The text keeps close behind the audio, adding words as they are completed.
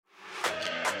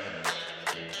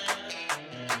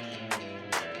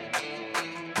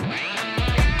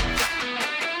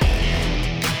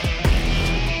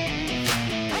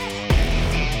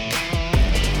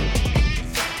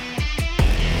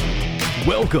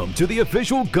Welcome to the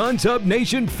official Guns Up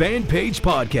Nation fan page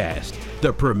podcast,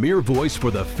 the premier voice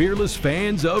for the fearless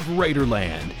fans of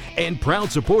Raiderland and proud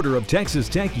supporter of Texas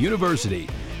Tech University.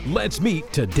 Let's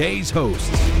meet today's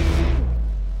hosts.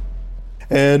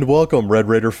 And welcome, Red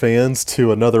Raider fans,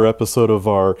 to another episode of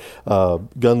our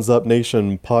Guns Up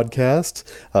Nation podcast.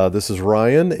 This is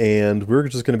Ryan, and we're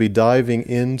just going to be diving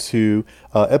into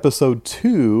episode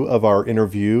 2 of our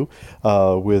interview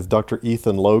with Dr.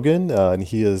 Ethan Logan, and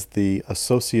he is the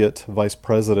Associate Vice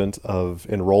President of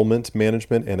Enrollment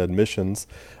Management and Admissions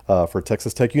for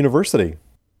Texas Tech University.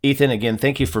 Ethan, again,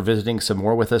 thank you for visiting some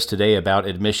more with us today about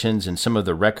admissions and some of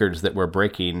the records that we're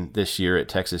breaking this year at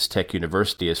Texas Tech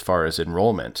University as far as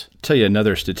enrollment. I'll tell you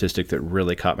another statistic that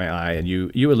really caught my eye, and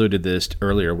you alluded to this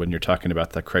earlier when you're talking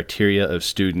about the criteria of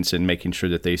students and making sure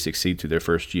that they succeed through their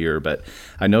first year. But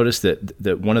I noticed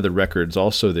that one of the records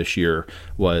also this year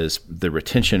was the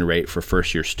retention rate for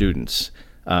first-year students.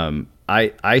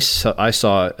 I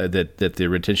saw that the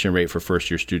retention rate for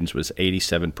first-year students was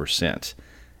 87%.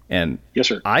 And yes,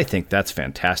 sir. I think that's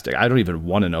fantastic. I don't even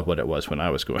want to know what it was when I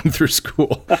was going through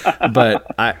school. But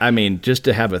I mean, just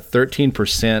to have a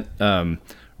 13%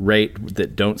 rate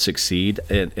that don't succeed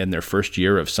in their first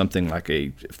year of something like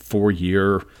a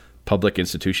 4-year public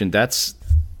institution, that's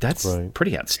right.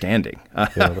 Pretty outstanding. Yeah,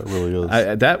 that really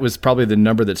is. That was probably the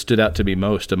number that stood out to me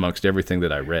most amongst everything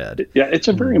that I read. Yeah, it's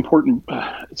a very important.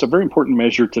 It's a very important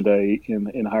measure today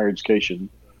in higher education,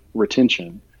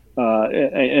 retention.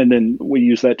 And then we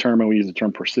use that term, and we use the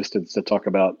term persistence to talk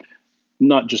about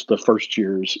not just the first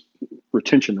year's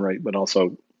retention rate, but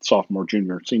also sophomore,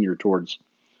 junior, senior towards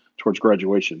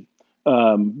graduation.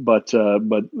 But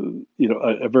you know,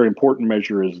 a very important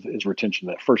measure is retention.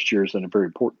 That first year is then a very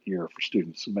important year for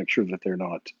students to make sure that they're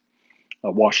not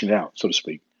washing out, so to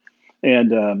speak.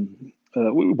 And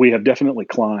we have definitely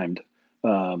climbed.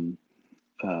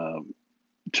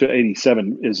 To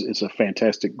 87 is a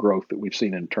fantastic growth that we've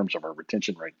seen in terms of our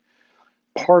retention rate.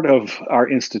 Part of our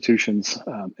institution's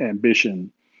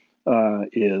ambition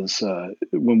is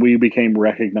when we became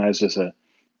recognized as an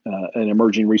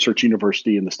emerging research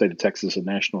university in the state of Texas, a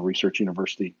national research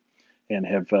university, and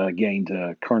have gained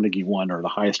Carnegie 1, or the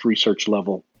highest research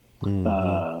level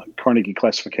Carnegie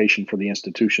classification for the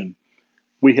institution.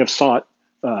 We have sought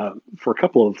for a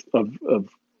couple of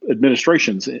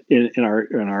administrations in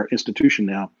our institution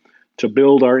now to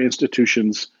build our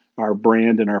institutions, our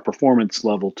brand, and our performance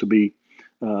level to be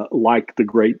like the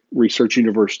great research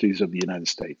universities of the United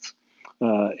States.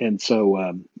 And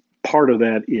so part of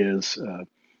that is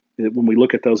when we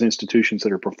look at those institutions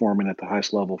that are performing at the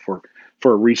highest level for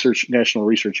a national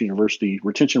research university,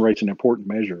 retention rate's an important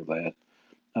measure of that.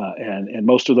 And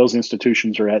most of those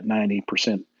institutions are at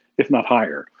 90%, if not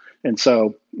higher. And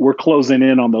so we're closing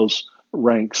in on those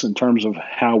ranks in terms of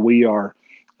how we are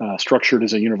structured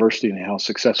as a university and how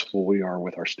successful we are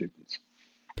with our students.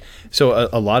 So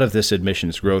a lot of this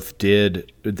admissions growth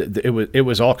it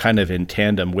was all kind of in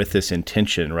tandem with this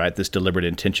intention, right? This deliberate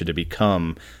intention to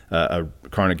become a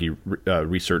Carnegie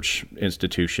research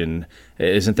institution.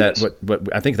 Isn't that Yes.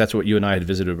 what I think that's what you and I had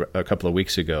visited a couple of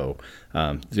weeks ago.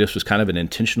 This was kind of an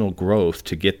intentional growth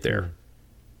to get there.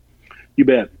 You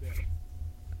bet.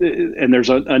 And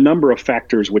there's a number of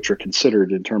factors which are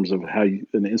considered in terms of how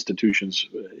the institutions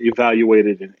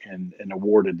evaluated and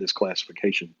awarded this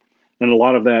classification. And a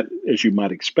lot of that, as you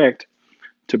might expect,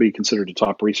 to be considered a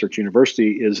top research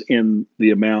university is in the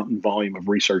amount and volume of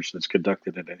research that's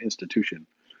conducted at an institution.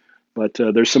 But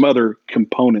there's some other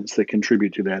components that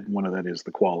contribute to that. One of that is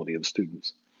the quality of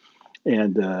students.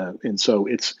 And so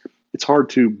it's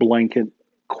hard to blanket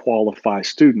qualify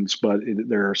students, but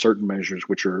there are certain measures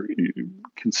which are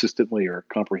consistently or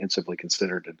comprehensively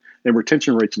considered, and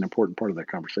retention rate's an important part of that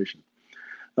conversation.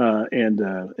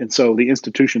 And so the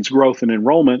institution's growth and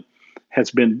enrollment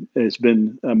has been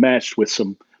matched with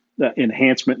some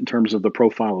enhancement in terms of the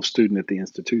profile of student at the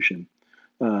institution,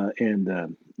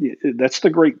 and that's the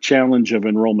great challenge of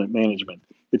enrollment management.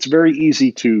 It's very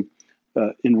easy to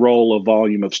enroll a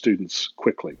volume of students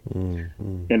quickly.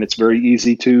 Mm-hmm. And it's very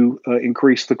easy to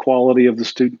increase the quality of the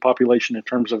student population in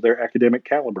terms of their academic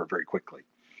caliber very quickly.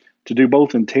 To do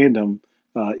both in tandem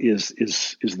is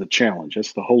the challenge.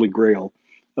 That's the holy grail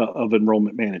of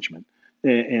enrollment management.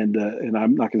 And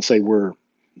I'm not going to say we're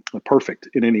perfect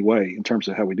in any way in terms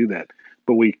of how we do that,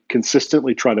 but we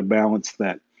consistently try to balance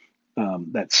that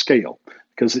scale.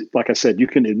 Because, like I said, you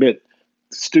can admit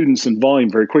students in volume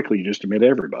very quickly. You just admit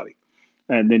everybody.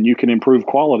 And then you can improve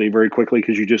quality very quickly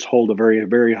because you just hold a very,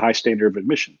 very high standard of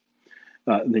admission.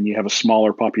 Then you have a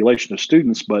smaller population of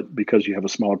students, but because you have a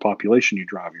smaller population, you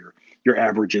drive your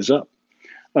averages up.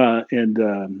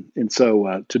 And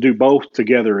so to do both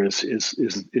together is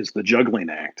the juggling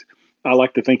act. I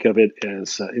like to think of it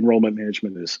as enrollment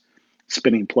management is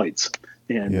spinning plates,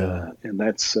 and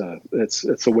that's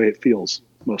the way it feels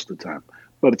most of the time.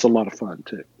 But it's a lot of fun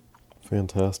too.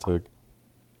 Fantastic.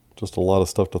 Just a lot of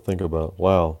stuff to think about.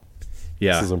 Wow.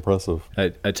 Yeah, this is impressive.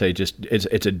 I'd say just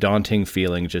it's a daunting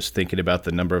feeling just thinking about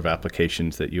the number of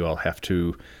applications that you all have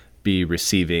to be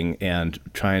receiving and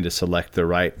trying to select the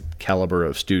right caliber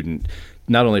of student,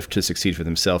 not only to succeed for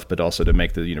themselves but also to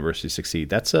make the university succeed.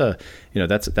 That's a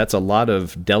lot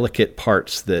of delicate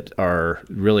parts that are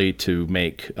really to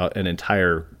make an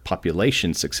entire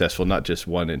population successful, not just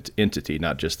one entity,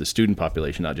 not just the student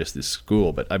population, not just this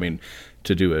school, but I mean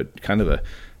to do a kind of a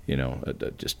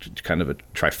just kind of a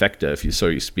trifecta, if you so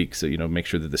you speak. So, make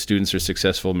sure that the students are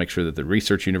successful, make sure that the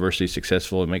research university is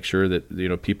successful, and make sure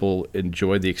that, people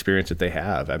enjoy the experience that they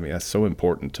have. I mean, that's so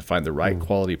important to find the right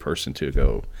quality person to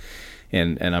go.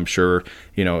 And I'm sure,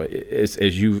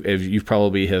 as you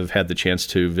probably have had the chance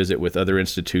to visit with other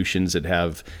institutions that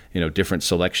have, different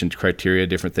selection criteria,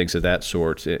 different things of that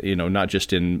sort, not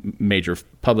just in major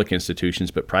public institutions,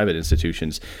 but private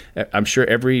institutions. I'm sure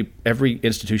every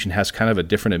institution has kind of a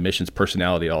different admissions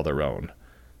personality all their own.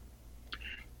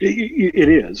 It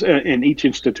is. And each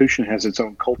institution has its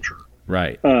own culture.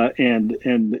 Right. And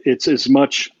it's as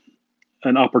much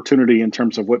an opportunity in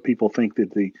terms of what people think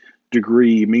that the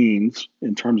degree means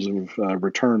in terms of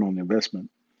return on investment,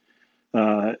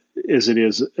 as it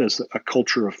is as a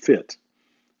culture of fit,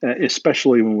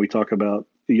 especially when we talk about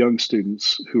the young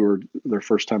students who are their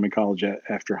first time in college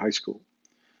after high school.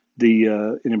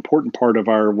 An important part of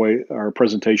our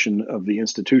presentation of the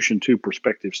institution to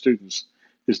prospective students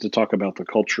is to talk about the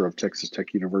culture of Texas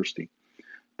Tech University.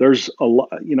 There's a lot,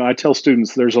 I tell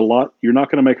students there's a lot, you're not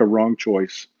going to make a wrong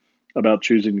choice about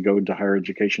choosing to go into higher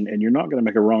education, and you're not going to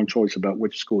make a wrong choice about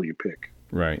which school you pick.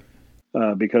 Right.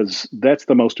 Because that's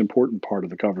the most important part of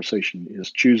the conversation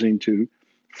is choosing to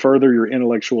further your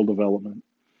intellectual development,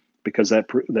 because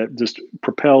that just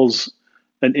propels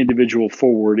an individual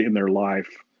forward in their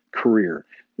career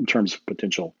in terms of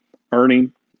potential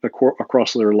earning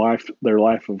across their life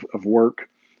of work,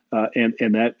 and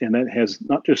that has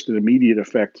not just an immediate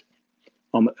effect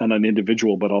on an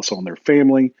individual, but also on their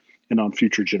family and on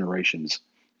future generations.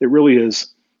 It really is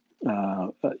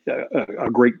a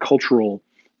great cultural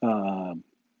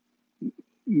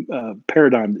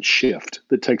paradigm shift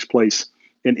that takes place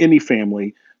in any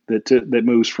family that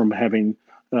moves from having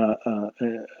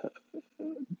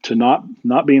to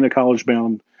not being a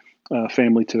college-bound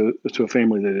family to a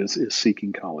family that is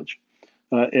seeking college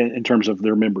in terms of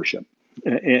their membership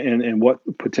and what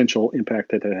potential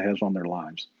impact that has on their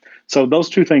lives. So those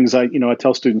two things, I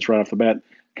tell students right off the bat,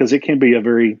 because it can be a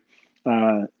very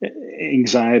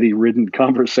anxiety-ridden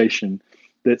conversation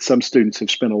that some students have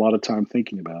spent a lot of time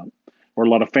thinking about, or a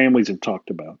lot of families have talked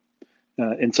about.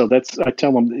 And so I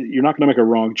tell them, you're not going to make a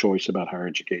wrong choice about higher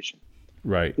education.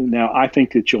 Right. Now, I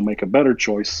think that you'll make a better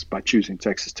choice by choosing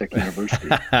Texas Tech University.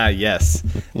 Yes.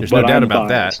 There's no doubt about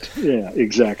biased. That. Yeah,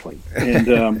 exactly.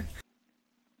 And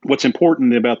what's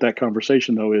important about that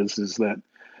conversation, though, is that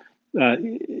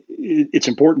it's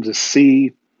important to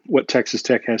see what Texas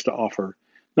Tech has to offer,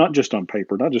 not just on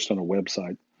paper, not just on a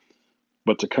website,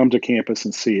 but to come to campus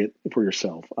and see it for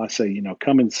yourself. I say,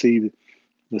 come and see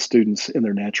the students in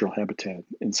their natural habitat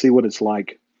and see what it's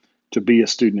like to be a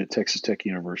student at Texas Tech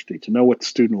University, to know what the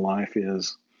student life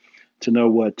is, to know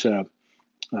what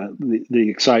the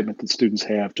excitement that students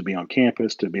have to be on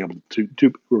campus, to be able to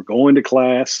who are going to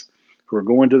class, who are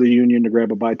going to the union to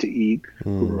grab a bite to eat,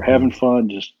 who are having fun,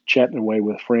 just chatting away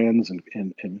with friends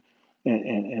and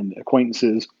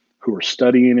acquaintances, who are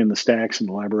studying in the stacks in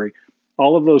the library.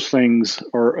 All of those things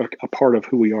are a part of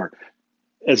who we are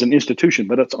as an institution,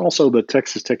 but it's also the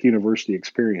Texas Tech University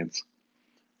experience.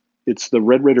 It's the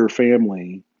Red Raider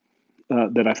family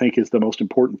that I think is the most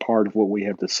important part of what we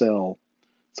have to sell,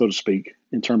 so to speak,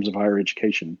 in terms of higher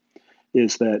education,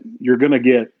 is that you're going to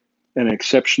get an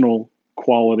exceptional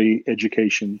quality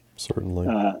education, certainly,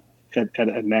 at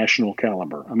a national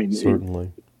caliber. I mean,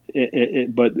 certainly.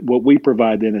 But what we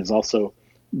provide then is also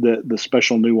the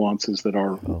special nuances that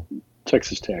are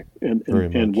Texas Tech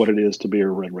and what it is to be a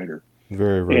Red Raider.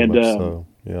 Very, very much so.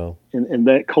 Yeah. And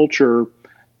that culture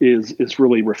is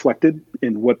really reflected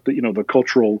in what the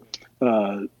cultural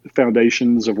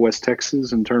foundations of West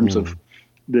Texas in terms of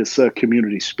this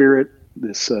community spirit,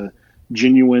 this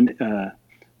genuine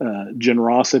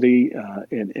generosity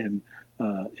and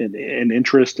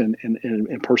interest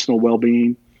and personal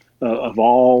well-being of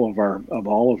all of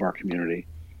our community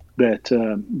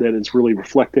that is really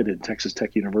reflected in Texas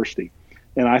Tech University.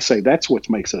 And I say that's what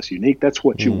makes us unique. That's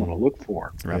what you want to look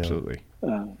for. Absolutely.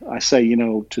 I say,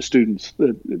 to students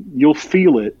that you'll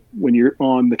feel it when you're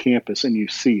on the campus and you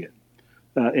see it.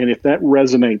 And if that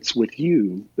resonates with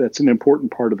you, that's an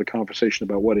important part of the conversation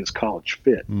about what is college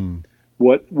fit.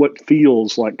 What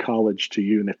feels like college to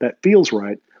you. And if that feels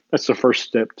right, that's the first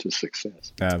step to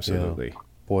success. Absolutely. Yeah.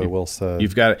 Boy, well said.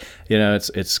 You've got,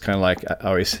 it's kind of like I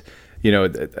always,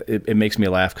 it makes me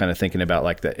laugh kind of thinking about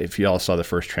like that. If you all saw the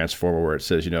first Transformer where it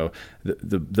says,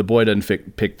 the boy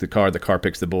doesn't pick the car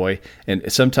picks the boy. And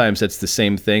sometimes that's the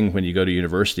same thing when you go to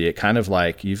university. It kind of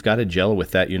like you've got to gel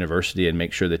with that university and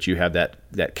make sure that you have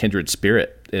that kindred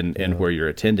spirit in where you're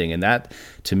attending. And that,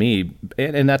 to me,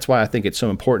 and that's why I think it's so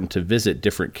important to visit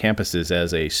different campuses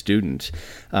as a student,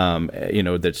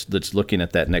 that's looking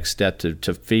at that next step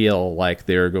to feel like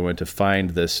they're going to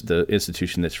find the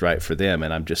institution that's right for them.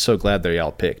 And I'm just so glad they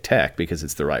all picked Tech because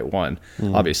it's the right one,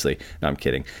 obviously. No, I'm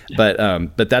kidding. But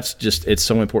that's just, it's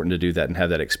so important to do that and have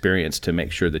that experience to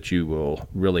make sure that you will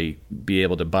really be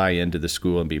able to buy into the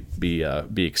school and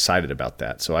be excited about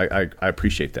that. So I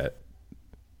appreciate that.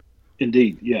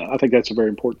 Indeed. Yeah. I think that's very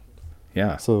important.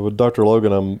 Yeah. So with Dr.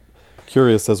 Logan, I'm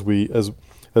curious as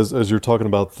you're talking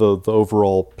about the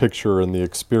overall picture and the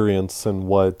experience and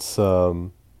what,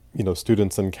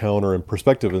 students encounter and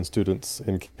prospective students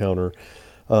encounter,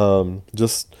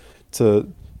 just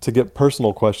to get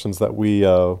personal questions that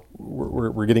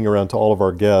we're getting around to all of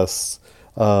our guests.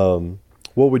 What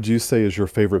would you say is your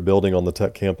favorite building on the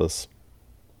Tech campus?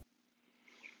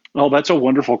 Oh, that's a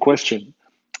wonderful question.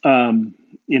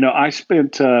 I've been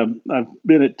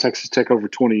at Texas Tech over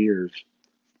 20 years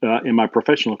in my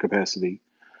professional capacity,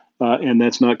 and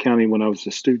that's not counting when I was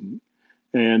a student.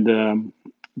 And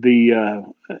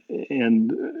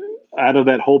and out of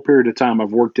that whole period of time,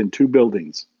 I've worked in two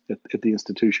buildings at the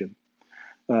institution,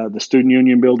 the Student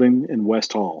Union Building and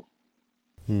West Hall.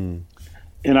 And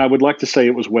I would like to say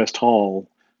it was West Hall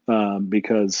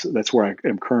because that's where I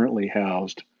am currently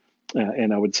housed.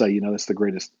 And I would say, that's the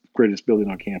greatest building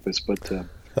on campus. But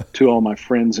to all my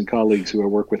friends and colleagues who I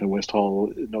work with in West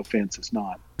Hall, no offense, it's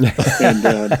not. And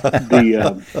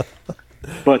the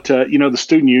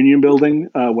Student Union Building.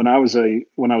 When I was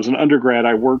an undergrad,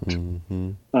 I worked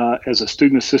as a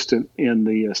student assistant in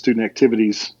the student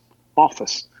activities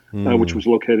office, which was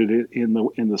located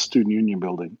in the Student Union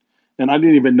Building. And I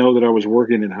didn't even know that I was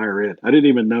working in higher ed. I didn't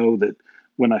even know that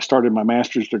when I started my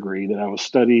master's degree that I was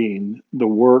studying the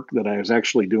work that I was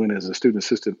actually doing as a student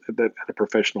assistant at a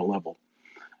professional level.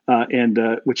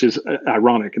 Which is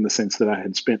ironic in the sense that I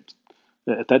had spent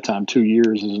at that time 2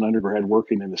 years as an undergrad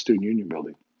working in the Student Union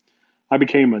Building. I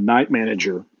became a night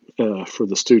manager for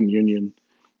the Student Union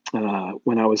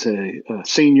when I was a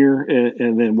senior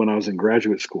and then when I was in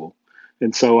graduate school.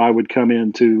 And so I would come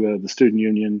into the Student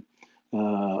Union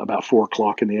about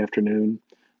 4:00 in the afternoon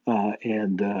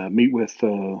and meet with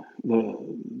the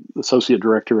associate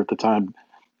director at the time,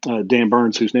 Dan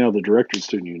Burns, who's now the director of the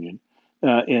Student Union.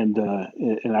 And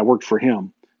I worked for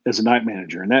him as a night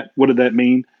manager. And what did that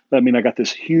mean? That mean I got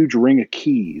this huge ring of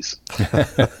keys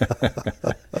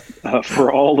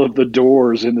for all of the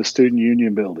doors in the Student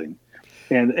Union Building.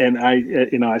 And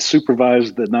I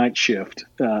supervised the night shift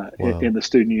in the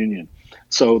Student Union.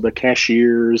 So the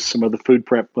cashiers, some of the food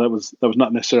prep, that was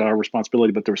not necessarily our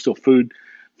responsibility, but there was still food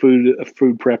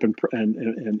prep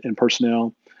and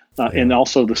personnel. And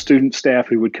also the student staff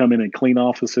who would come in and clean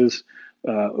offices,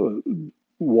 mop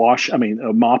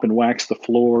and wax the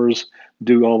floors,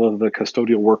 do all of the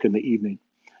custodial work in the evening.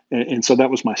 And so that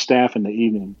was my staff in the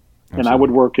evening. Absolutely. And I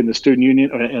would work in the Student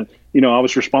Union. And, I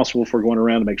was responsible for going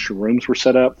around to make sure rooms were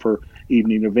set up for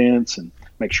evening events and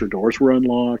make sure doors were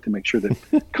unlocked and make sure that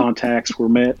contacts were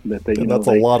met. And that that's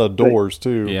a lot of doors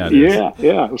too. Yeah.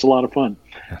 It was a lot of fun.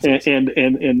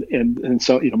 And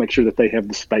so, make sure that they have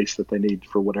the space that they need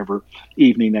for whatever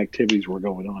evening activities were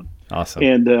going on. Awesome.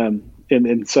 And then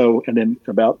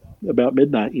about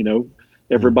midnight,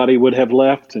 everybody would have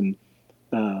left and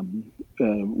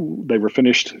they were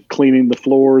finished cleaning the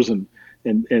floors and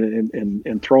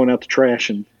throwing out the trash.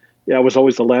 And I was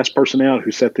always the last person out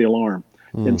who set the alarm.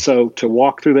 And so to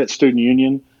walk through that Student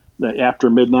Union after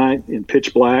midnight in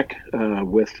pitch black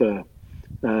to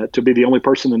be the only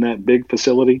person in that big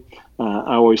facility,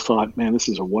 I always thought, man, this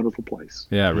is a wonderful place.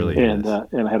 Yeah, it really is.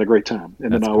 And I had a great time.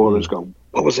 And then I would always go,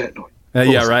 what was that noise?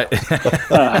 Right.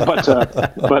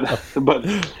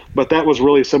 But that was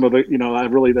really some of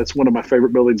the, that's one of my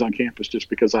favorite buildings on campus just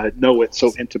because I know it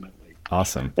so intimately.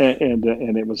 Awesome. And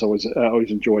it was always, I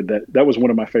always enjoyed that. That was one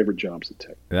of my favorite jobs at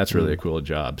Tech. That's really a cool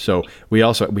job. So we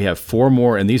have 4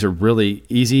 more, and these are really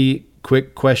easy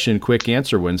quick question, quick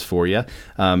answer ones for you.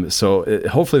 So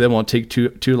hopefully they won't take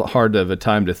too hard of a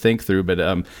time to think through,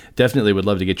 but definitely would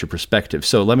love to get your perspective.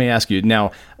 So let me ask you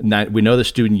now, we know the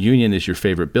Student Union is your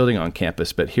favorite building on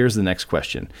campus, but here's the next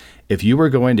question. If you were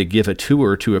going to give a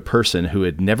tour to a person who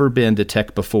had never been to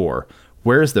Tech before,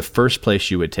 where is the first place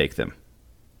you would take them?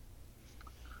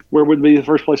 Where would be the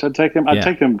first place I'd take them? I'd Yeah.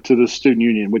 take them to the Student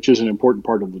Union, which is an important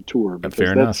part of the tour. Because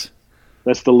Fair enough.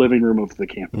 That's the living room of the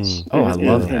campus. Oh, I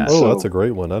love that. Oh, so- that's a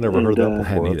great one. I never heard that and, before.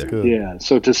 hadn't That's either. good. Yeah.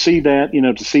 So to see that,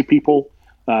 to see people,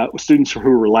 students who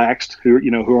are relaxed, who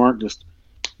aren't just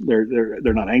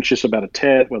they're not anxious about a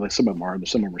test. Well, some of them are.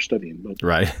 Some of them are studying. But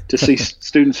Right. to see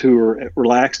students who are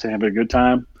relaxed and having a good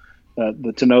time,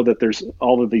 to know that there's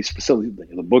all of these facilities,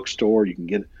 the bookstore, you can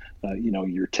get,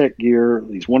 your tech gear,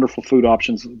 these wonderful food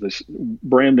options, this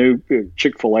brand new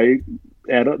Chick-fil-A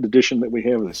addition that we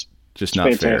have is Just not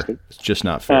fantastic. fair. It's just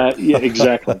not fair. Yeah,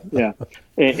 exactly. Yeah,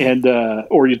 and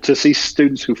or to see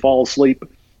students who fall asleep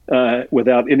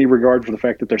without any regard for the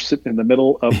fact that they're sitting in the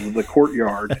middle of the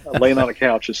courtyard, laying on a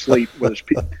couch asleep, where there's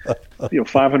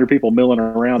 500 people milling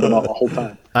around them all the whole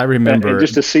time. I remember and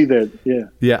just to see that. Yeah.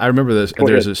 Yeah, I remember this. Go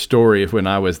There's ahead. a story of when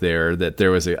I was there that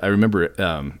there was I remember,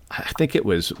 I think it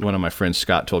was one of my friends,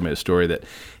 Scott, told me a story that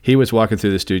he was walking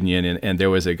through the Student Union and there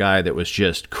was a guy that was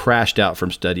just crashed out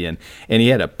from studying, and he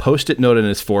had a Post-it note on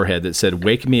his forehead that said,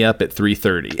 "Wake me up at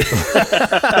 3:30."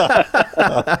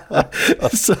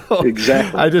 So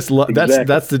Exactly. I just love Exactly.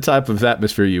 that's the type of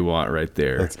atmosphere you want right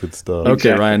there. That's good stuff. Okay,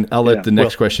 Exactly. Ryan, I'll let Yeah. the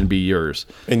next question be yours.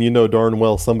 And you know darn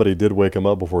well somebody did wake him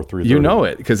up before 3:30. You know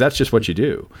it because that's just what you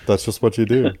do. That's just what you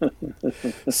do.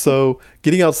 So,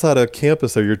 getting outside of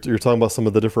campus, there, you're talking about some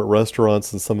of the different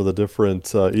restaurants and some of the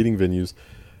different eating venues.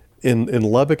 In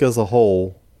Lubbock as a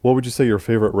whole, what would you say your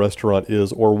favorite restaurant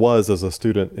is or was as a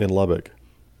student in Lubbock?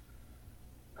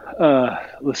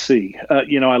 Let's see.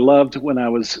 I loved when I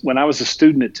was a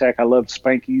student at Tech. I loved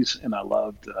Spanky's and I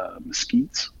loved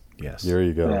Mesquite's Yes. There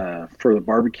you go. for the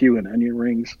barbecue and onion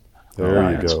rings. There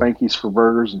you And go. Spanky's for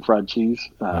burgers and fried cheese.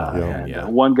 Yeah.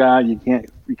 And, one guy you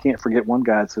can't forget. One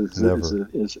guy is Never.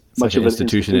 much like of an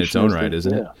institution in its own as right,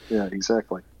 isn't it? Yeah,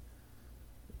 exactly.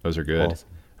 Those are good. Awesome.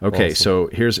 Okay, Awesome. so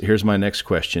here's my next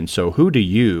question. So who do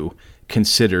you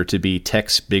consider to be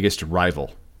Tech's biggest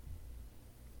rival?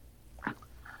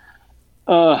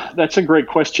 That's a great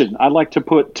question. I like to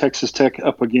put Texas Tech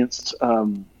up against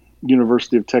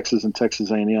University of Texas and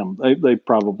Texas A&M. They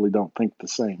probably don't think the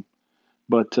same,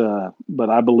 but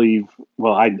I believe.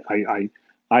 Well,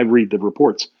 I read the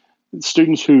reports.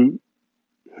 Students who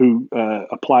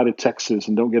apply to Texas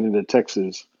and don't get into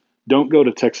Texas don't go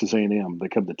to Texas A&M. They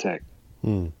come to Tech.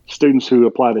 Students who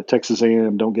apply to Texas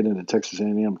A&M don't get into Texas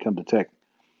A&M. Come to Tech.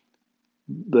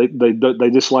 They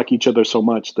dislike each other so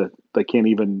much that they can't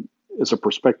even, as a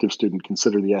prospective student,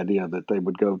 consider the idea that they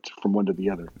would go from one to the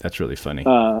other. That's really funny.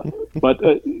 But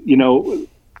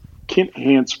Kent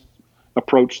Hance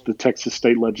approached the Texas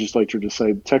state legislature to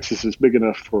say Texas is big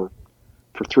enough for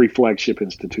three flagship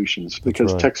institutions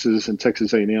because right. Texas and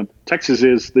Texas A&M. Texas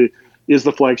is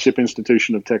the flagship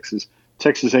institution of Texas.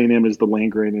 Texas A&M is the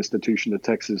land grant institution of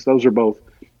Texas. Those are both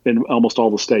in almost all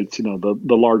the states, the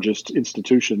largest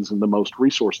institutions and the most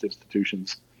resourced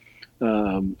institutions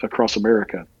across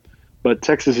America. But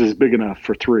Texas is big enough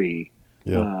for three.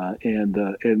 Yeah.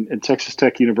 And Texas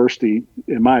Tech University,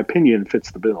 in my opinion,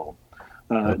 fits the bill.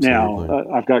 Now,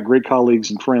 I've got great colleagues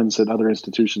and friends at other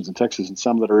institutions in Texas, and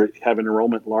some that have an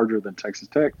enrollment larger than Texas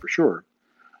Tech for sure,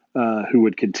 who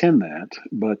would contend that.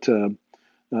 But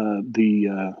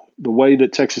the way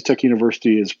that Texas Tech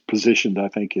University is positioned, I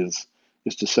think, is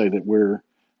to say that we're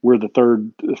the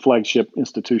third flagship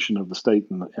institution of the state,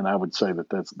 and I would say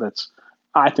that's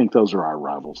I think those are our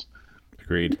rivals.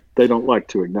 Agreed. They don't like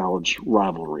to acknowledge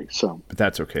rivalry, so. But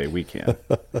that's okay. We can.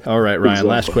 All right, Ryan,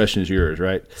 last Exactly. question is yours,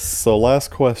 right? So,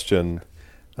 last question.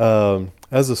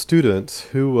 As a student,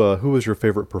 who was your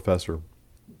favorite professor?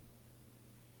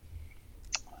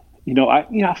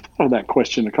 I've thought of that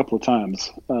question a couple of times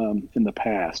in the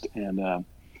past, and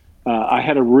I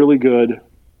had a really good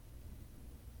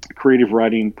creative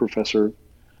writing professor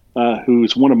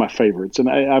who's one of my favorites, and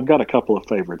I've got a couple of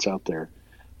favorites out there,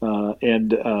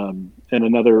 and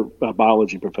another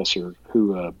biology professor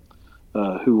who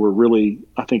were really,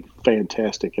 I think,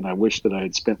 fantastic, and I wish that I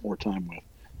had spent more time with.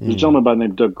 There's a gentleman by the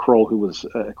name of Doug Kroll who was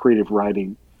a creative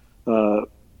writing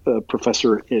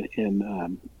professor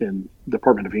in the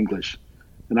Department of English,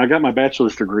 and I got my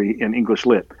bachelor's degree in English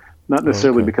Lit, not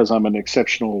necessarily because I'm an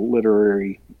exceptional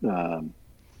literary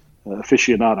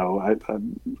aficionado.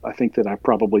 I think that I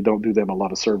probably don't do them a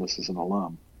lot of service as an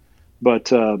alum,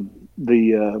 but I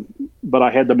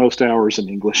had the most hours in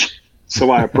English, So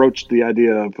I approached the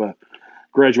idea of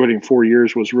graduating 4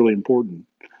 years was really important,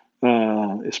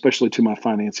 especially to my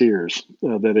financiers,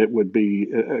 that it would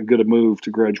be a good move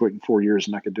to graduate in 4 years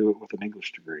and I could do it with an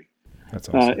English degree. That's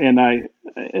awesome.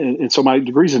 And so my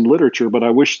degree's in literature, but I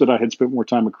wish that I had spent more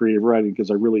time in creative writing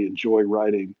because I really enjoy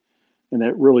writing. And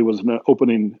that really was an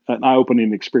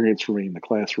eye-opening experience for me in the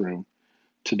classroom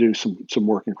to do some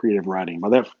work in creative writing. By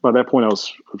that point, I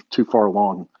was too far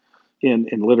along in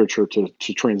literature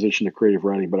to transition to creative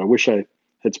writing. But I wish I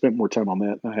had spent more time on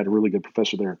that. I had a really good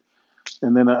professor there.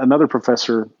 And then another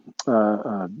professor,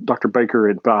 Dr. Baker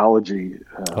in biology.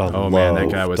 Man, that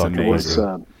guy was Dr.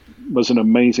 amazing. Was an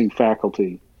amazing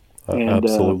faculty. I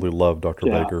absolutely love Dr.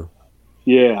 Baker.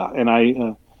 Yeah, and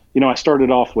I started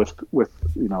off with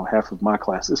half of my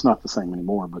class. It's not the same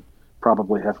anymore, but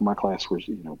probably half of my class was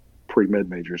pre-med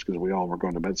majors because we all were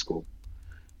going to med school,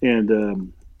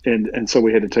 and so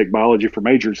we had to take biology for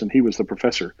majors, and he was the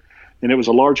professor, and it was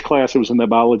a large class. It was in the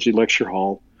biology lecture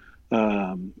hall,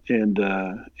 and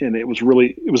it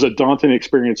was a daunting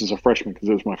experience as a freshman because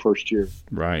it was my first year.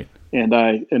 Right. And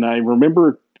I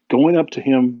remember going up to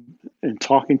him and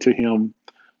talking to him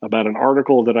about an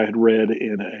article that I had read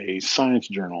in a science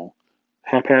journal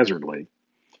haphazardly.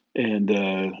 And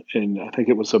I think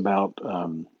it was about,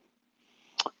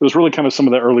 it was really kind of some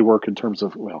of the early work in terms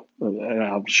of,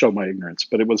 I'll show my ignorance,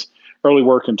 but it was early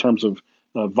work in terms of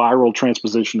viral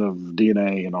transposition of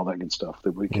DNA and all that good stuff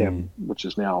that we can, which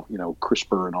is now,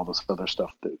 CRISPR and all this other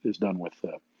stuff that is done with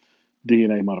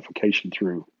DNA modification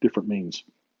through different means.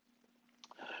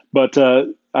 But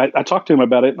I talked to him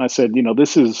about it and I said,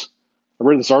 I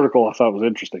read this article I thought was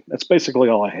interesting. That's basically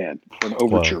all I had for an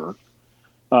overture.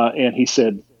 Wow. And he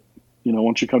said, why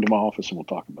don't you come to my office and we'll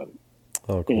talk about it.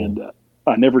 Oh, cool. And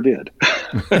I never did.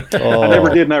 I never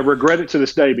did. And I regret it to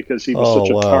this day because he was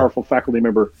such a powerful faculty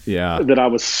member that I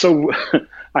was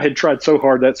I had tried so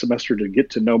hard that semester to get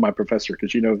to know my professor.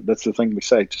 Because, that's the thing we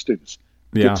say to students.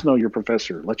 Get to know your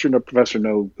professor. Let your professor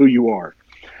know who you are.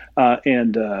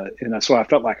 And so I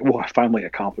felt like, I finally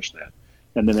accomplished that.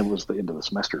 And then it was the end of the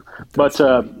semester. But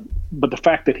the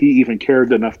fact that he even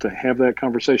cared enough to have that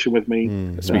conversation with me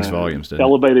speaks volumes.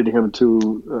 Elevated him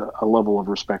to a level of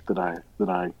respect that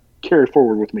I carry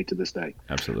forward with me to this day.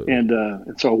 Absolutely. And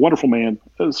so a wonderful man,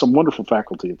 some wonderful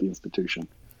faculty at the institution.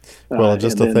 Well,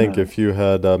 just to think, if you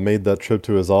had made that trip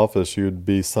to his office, you'd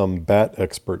be some bat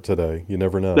expert today. You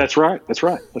never know. That's right.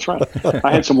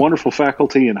 I had some wonderful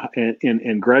faculty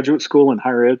in graduate school and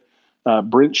higher ed.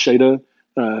 Brent Shada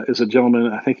is a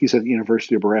gentleman. I think he's at the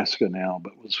University of Nebraska now,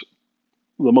 but was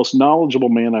the most knowledgeable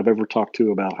man I've ever talked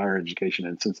to about higher education.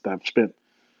 And since I've spent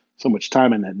so much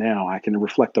time in that now, I can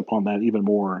reflect upon that even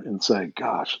more and say,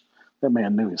 gosh, that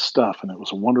man knew his stuff, and it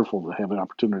was wonderful to have an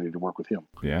opportunity to work with him.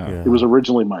 Yeah. He was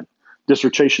originally my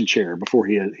dissertation chair before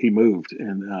he moved,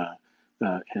 and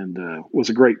was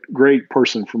a great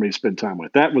person for me to spend time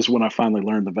with. That was when I finally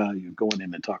learned the value of going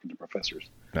in and talking to professors.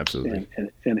 Absolutely.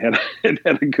 And had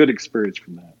a good experience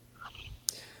from that.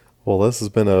 Well, this has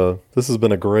been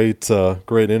a great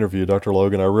interview, Dr.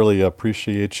 Logan. I really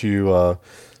appreciate you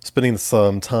spending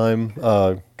some time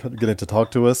getting to talk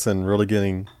to us and really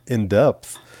getting in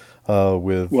depth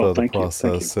with the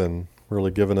process and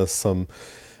really giving us some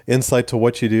insight to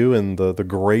what you do and the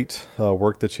great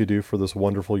work that you do for this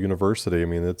wonderful university. I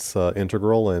mean, it's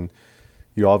integral, and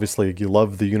you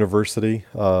love the university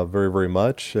very, very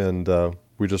much, and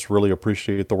we just really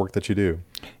appreciate the work that you do.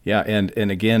 Yeah,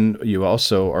 and again, you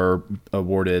also are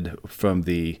awarded from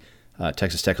the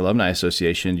Texas Tech Alumni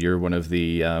Association. You're one of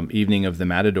the Evening of the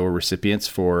Matador recipients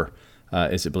for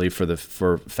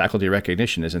faculty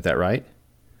recognition. Isn't that right?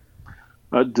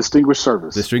 Distinguished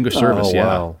service. Distinguished service, yeah.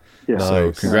 Wow. Yeah. Nice.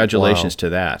 So congratulations to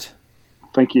that.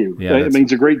 Thank you. Yeah, it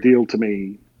means a great deal to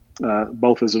me,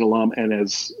 both as an alum and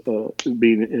as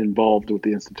being involved with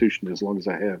the institution as long as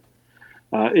I have.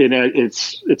 And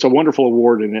it's a wonderful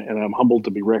award, and I'm humbled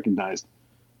to be recognized.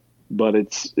 But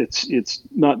it's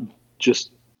not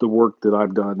just the work that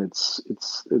I've done.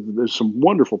 There's some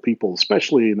wonderful people,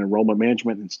 especially in enrollment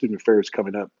management and student affairs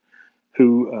coming up,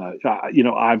 who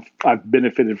I've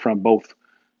benefited from both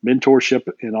mentorship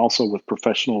and also with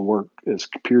professional work as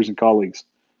peers and colleagues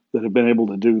that have been able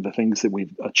to do the things that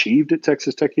we've achieved at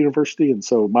Texas Tech University. And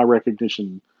so my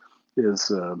recognition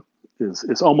is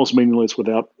almost meaningless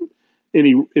without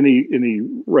any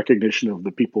recognition of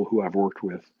the people who I've worked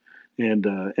with, and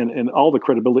all the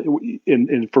credibility.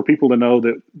 And for people to know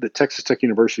that Texas Tech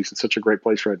University is in such a great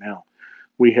place right now.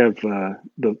 We have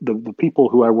the people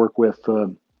who I work with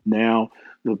now,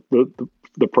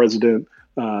 the president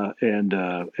and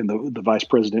the vice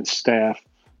president's staff,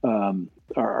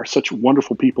 are such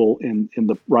wonderful people in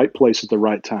the right place at the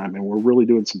right time. And we're really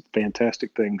doing some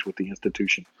fantastic things with the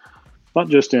institution, not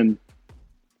just in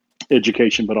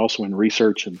education, but also in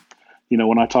research. And,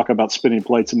 when I talk about spinning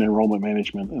plates and enrollment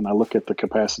management, and I look at the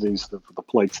capacities of the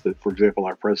plates that, for example,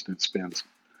 our president spins,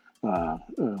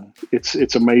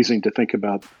 it's amazing to think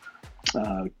about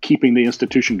keeping the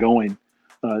institution going.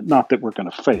 Not that we're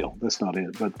going to fail, that's not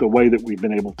it, but the way that we've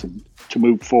been able to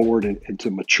move forward and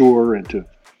to mature and to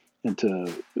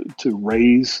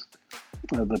raise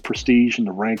the prestige and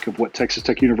the rank of what Texas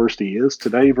Tech University is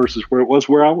today versus where it was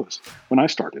where I was when I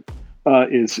started,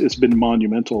 it's been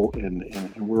monumental, and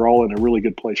we're all in a really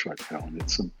good place right now, and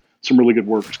it's some really good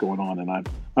work is going on, and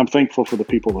I'm thankful for the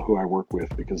people who I work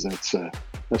with, because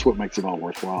that's what makes it all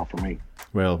worthwhile for me.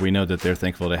 Well, we know that they're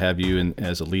thankful to have you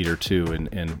as a leader too,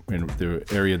 in the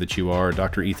area that you are.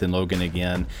 Dr. Ethan Logan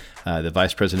again, the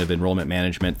Vice President of Enrollment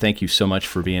Management. Thank you so much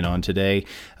for being on today.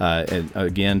 And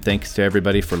again, thanks to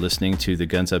everybody for listening to the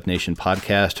Guns Up Nation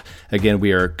podcast. Again,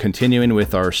 we are continuing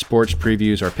with our sports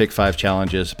previews, our Pick 5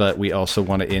 challenges, but we also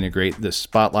want to integrate the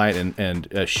spotlight and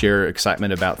share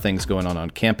excitement about things going on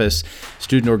campus.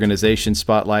 Student organization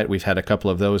spotlight, we've had a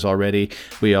couple of those already.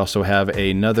 We also have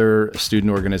another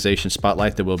student organization spotlight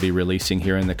that we'll be releasing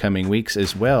here in the coming weeks,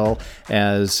 as well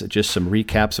as just some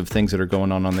recaps of things that are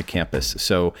going on the campus.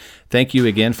 So thank you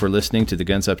again for listening to the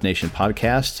Guns Up Nation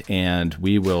podcast, and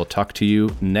we will talk to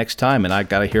you next time. And I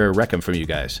got to hear a recom from you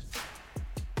guys.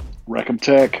 Recom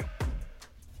Tech.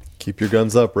 Keep your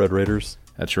guns up, Red Raiders.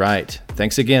 That's right.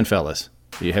 Thanks again, fellas.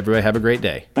 Everybody have a great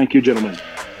day. Thank you, gentlemen.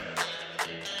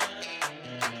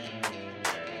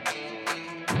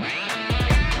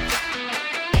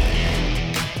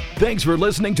 Thanks for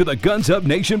listening to the Guns Up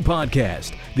Nation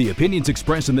podcast. The opinions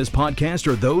expressed in this podcast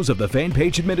are those of the fan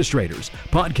page administrators,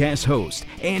 podcast hosts,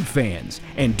 and fans,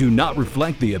 and do not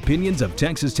reflect the opinions of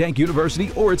Texas Tech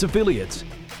University or its affiliates.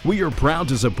 We are proud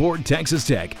to support Texas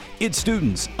Tech, its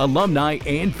students, alumni,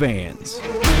 and fans.